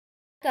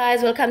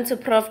Guys, welcome to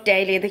Prof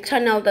Daily, the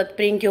channel that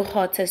brings you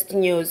hottest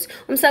news.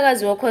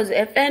 Umsakazi Ukhozi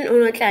FN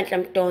uNhlanhla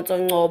Mdonso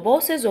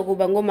Ngcobo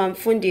sezokuba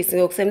ngumamfundisi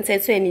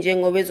ngokusemthethweni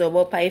njengoba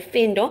ezobopha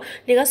ifindo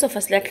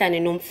likaSofasilahlane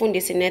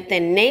nomfundisi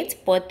Nate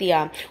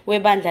Botia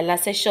webandla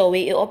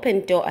laseShowe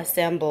iOpen Door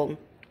Assemble.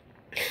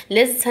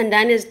 Lezi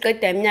thandane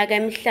ziqeda iminyaka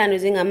emihlanu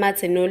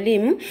zingamathe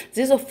nolimi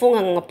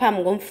zizofunga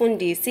ngaphambi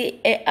komfundisi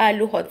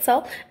eAlu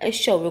Hotel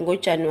eShowe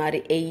ngoJanuary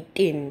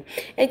 18.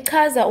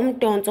 Echaza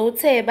uMdonso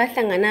uthe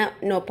bahlangana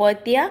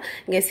noPotia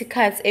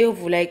ngesikhathi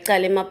eyovula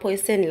icala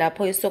emaphoyiseni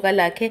lapho isoka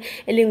lakhe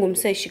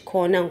elingumseshi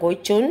khona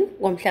ngoJune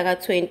ngomhla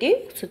ka-20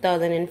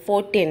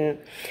 2014.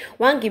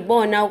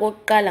 Wangibona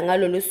okokuqala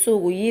ngalolu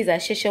suku yize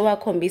asheshe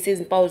wakhombisa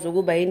izimpawu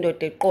zokuba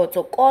yindoda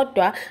eqotho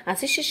kodwa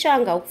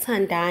asishishanga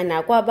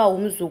ukuthandana kwaba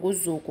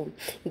umzukuzuku.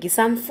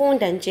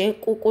 Ngisamfunda nje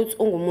ukuthi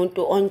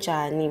ungumuntu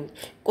onjani,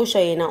 kusho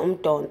yena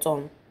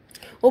uMdonso.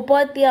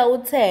 UPotia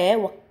uthe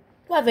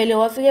wavele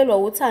wafikelwa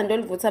uthando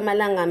oluvutha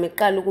amalanga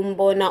eqala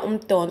ukumbona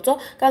uMdonso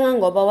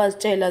kangangoba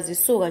wazitshela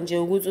zisuka nje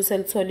ukuthi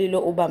uselitholile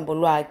ubambo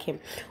lwakhe.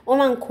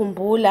 Uma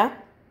ngikhumbula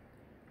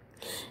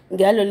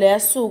ngalo leya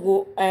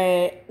suku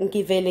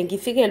ngivele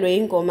ngifikelwe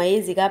ingoma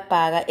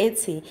yezikabhaka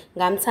ethi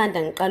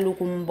ngamthanda ngiqala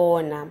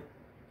ukumbona.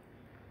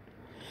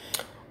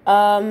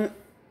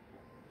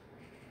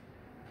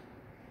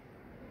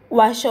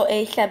 Washo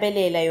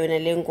eyihlabelela yona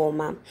le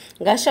ngoma.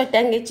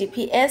 Ngashoda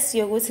nge-GPS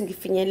yokuthi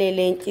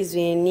ngifinyelele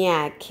enhlizweni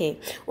yakhe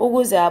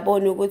ukuze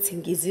abone ukuthi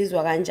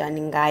ngizizwa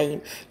kanjani ngaye.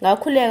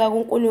 Ngakhuleka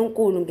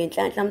kuNkulunkulu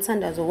ngenhlanhla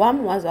umthandazo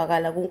wami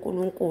wazwakala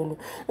kuNkulunkulu.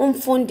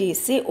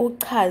 Umfundisi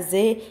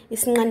uchaze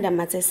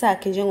isinqandamathe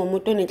sakhe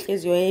njengomuntu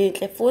onenhliziyo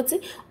enhle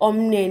futhi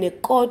omnene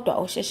kodwa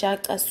oshesha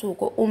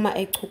acasuke uma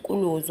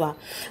echukuluzwa.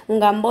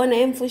 Ungambona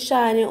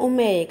emfushane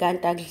umeye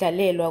kanti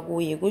akudlalelwa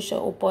kuye,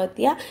 kusho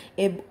uPotia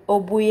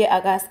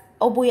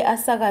obuye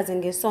asakaze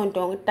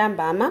ngesonto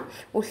ntambama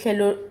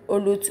uhlelo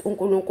oluthi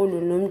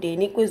uNkulunkulu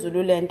nomndeni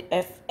kwiZululand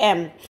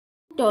FM.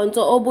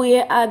 Mdonso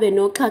obuye abe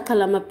noxhaxha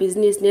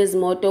lamabhizinisi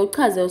nezimoto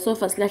uchaze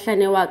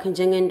uSofasilahlane wakhe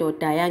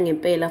njengendoda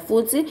yangempela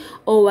futhi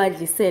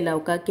owadlisela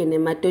ugagene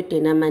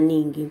emadodeni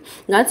amaningi.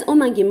 Ngathi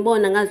uma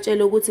ngimbona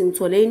ngazitshela ukuthi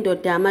ngithole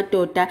indoda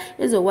yamadoda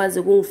ezokwazi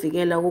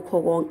ukungivikela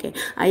kukho konke.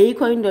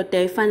 Ayikho indoda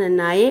efana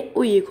naye,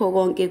 uyikho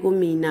konke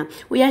kumina.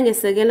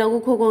 Uyangesekela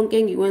kukho konke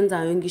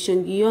engikwenzayo, ngisho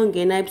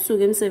ngiyongena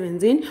ebusuku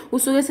emsebenzini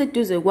usuke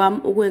seduze kwami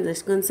ukwenza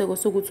isiqiniseko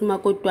sokuthi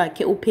umakoti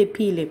wakhe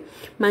uphephile.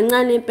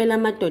 Mancane impela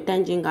amadoda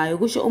njengayo,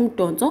 kusho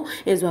uMdonso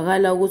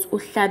ezwakala ukuthi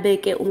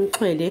uhlabeke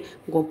umxhwele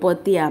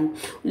ngoPotia.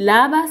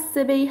 Laba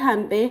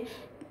sebeyihambe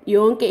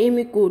yonke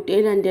imigudu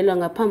elandelwa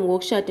ngaphambi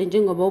kokushada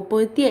njengoba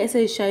uPotia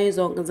eseyishaye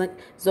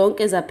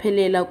zonke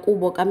zaphelela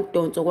kubo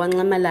kaMdonso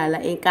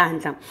kwanxamalala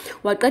enkandla.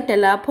 Waqeda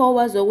lapho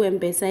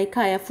wazokwembesa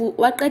ekhaya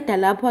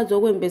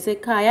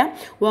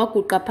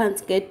waguqa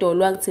phansi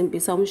ngedolo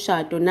wangithembisa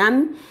umshado.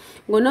 Nami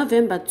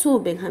ngoNovember 2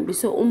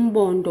 bengihambise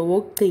umbondo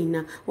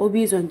wokugcina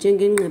obizwa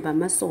njengenqeba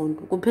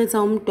amasonto.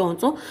 Kuphetha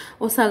uMdonso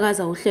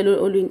osakaza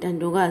uhlelo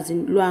oluyintandokazi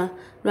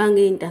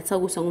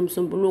lwangeyintathakusa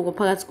ngomsombuluko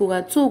phakathi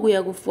kuka-2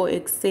 kuya ku-4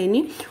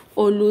 ekseni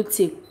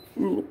oluthi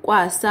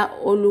kwasa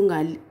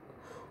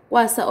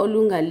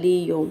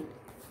olungaliyo.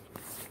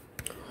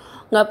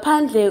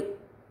 Ngaphandle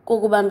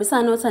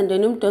kokubambisana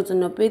othandweni, uMdonso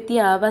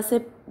noPotia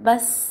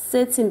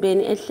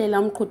basethimbeni ehlela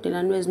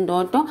umqhudelano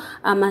wezindodo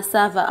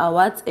ama-Sava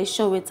Awards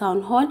eShowe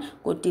Town Hall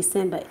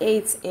ngoDisemba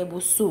 8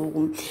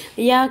 ebusuku.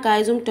 Yeah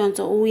guys,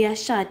 uMdonso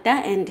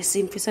uyashada and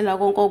simfisela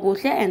konke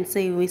okuhle and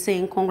we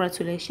saying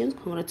congratulations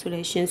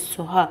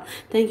to her.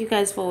 Thank you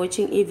guys for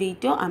watching a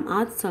video. I'm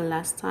out till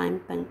last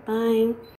time. Bye.